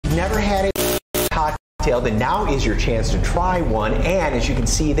you've never had a cocktail, then now is your chance to try one. And as you can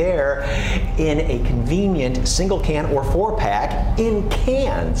see there, in a convenient single can or 4-pack in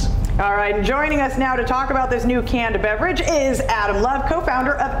cans. All right, joining us now to talk about this new canned beverage is Adam Love,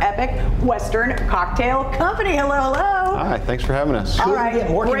 co-founder of Epic Western Cocktail Company. Hello, hello. Hi, thanks for having us. All right,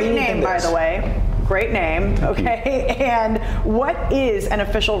 great name, by the way. Great name, okay. And what is an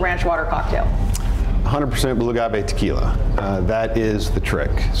official ranch water cocktail? 100% blue agave tequila. That is the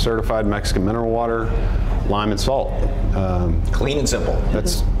trick. Certified Mexican mineral water, lime and salt. Clean and simple.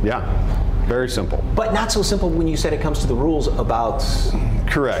 That's, yeah, very simple. But not so simple when you said it comes to the rules about...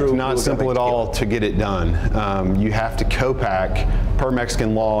 Correct, not simple at all to get it done. You have to co-pack, per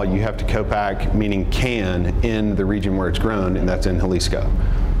Mexican law, you have to co-pack, meaning can, in the region where it's grown, and that's in Jalisco.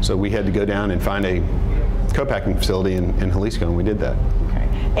 So we had to go down and find a co-packing facility in Jalisco, and we did that. Okay.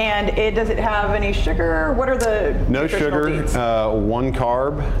 And does it have any sugar? What are the No sugar, 1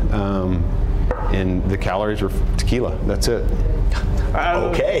 carb, and the calories are tequila. That's it.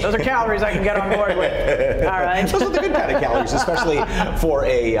 Okay. Those are calories I can get on board with. All right. Those are the good kind of calories, especially for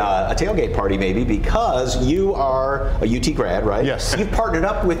a tailgate party, maybe, because you are a UT grad, right? Yes. You've partnered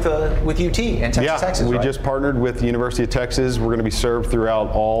up with UT and Texas, we right? just partnered with the University of Texas. We're going to be served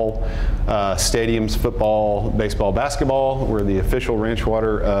throughout all stadiums, football, baseball, basketball. We're the official ranch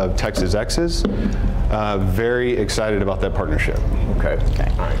water of Texas X's. Very excited about that partnership. Okay. Okay.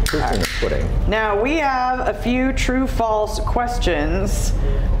 All right. Proof in the pudding. Now we have a few true/false questions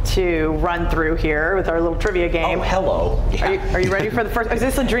to run through here with our little trivia game. Oh, hello. Yeah. Are you ready for the first? Is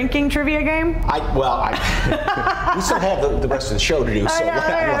this a drinking trivia game? We still have the rest of the show to do, so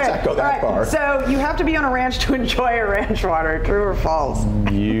let's not go that far. So you have to be on a ranch to enjoy a ranch water. True or false?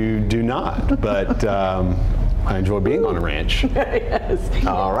 You do not, but I enjoy being on a ranch. Yes.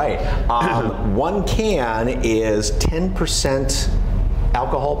 All right. 1 can is 10%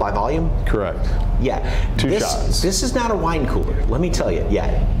 alcohol by volume? Correct. Yeah. 2 shots. This is not a wine cooler. Let me tell you.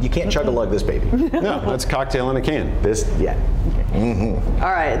 Yeah. You can't chug a lug this baby. No, that's a cocktail in a can. Yeah. Mm-hmm.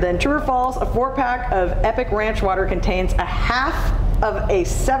 All right. Then true or false, a 4-pack of Epic Ranch Water contains a half of a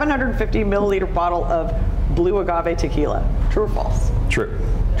 750 milliliter bottle of blue agave tequila. True or false? True.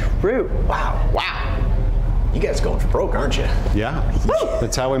 True. Wow. Wow. You guys going for broke, aren't you? Yeah.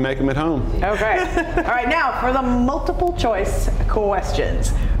 That's how we make them at home. Okay. All right, now for the multiple choice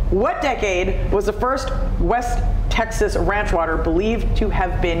questions. What decade was the first West Texas ranch water believed to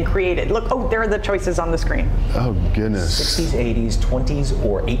have been created? Look, oh, there are the choices on the screen. Oh, goodness. 60s, 80s, 20s,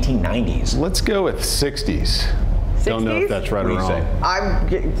 or 1890s? Let's go with 60s. 60s? Don't know if that's right or wrong. I'm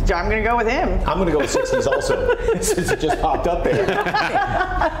going to go with him. I'm going to go with 60s also, since it just popped up there.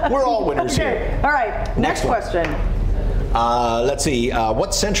 We're all winners here. All right, next question. Let's see,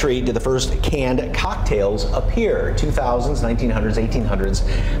 what century did the first canned cocktails appear? 2000s, 1900s, 1800s,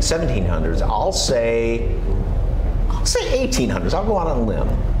 1700s? I'll say 1800s. I'll go out on a limb.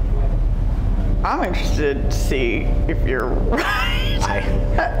 I'm interested to see if you're right. Okay,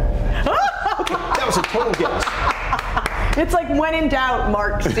 that was a total guess. It's like when in doubt,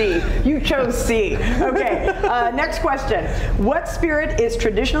 mark C. You chose C. Okay, next question. What spirit is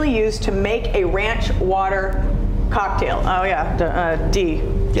traditionally used to make a ranch water cocktail? Oh yeah, D.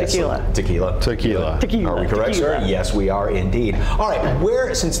 Yes, tequila. Tequila. Are we correct, sir? Yes, we are indeed. All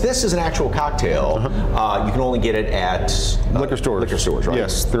right, since this is an actual cocktail, you can only get it at liquor stores. Liquor stores, right?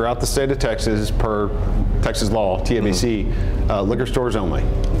 Yes, throughout the state of Texas, per Texas law, TABC, liquor stores only.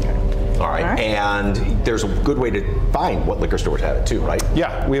 Okay. All right, and there's a good way to find what liquor stores have it too, right?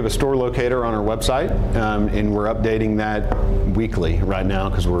 Yeah, we have a store locator on our website, and we're updating that weekly right now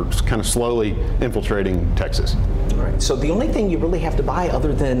because we're kind of slowly infiltrating Texas. All right, so the only thing you really have to buy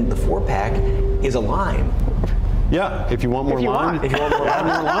other than the 4-pack is a lime. Yeah, if you want more lime, if you want more lime,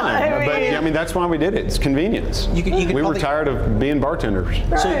 more lime. But I mean, that's why we did it. It's convenience. We were tired of being bartenders.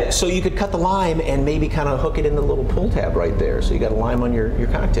 Right. So you could cut the lime and maybe kind of hook it in the little pull tab right there. So you got a lime on your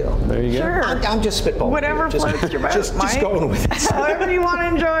cocktail. There you go. Sure. I'm just spitballing. Whatever floats your boat, just going with it. However you want to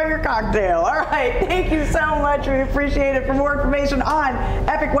enjoy your cocktail. All right, thank you so much. We appreciate it. For more information on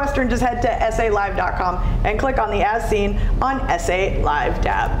Epic Western, just head to salive.com and click on the As Seen on SA Live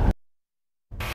tab.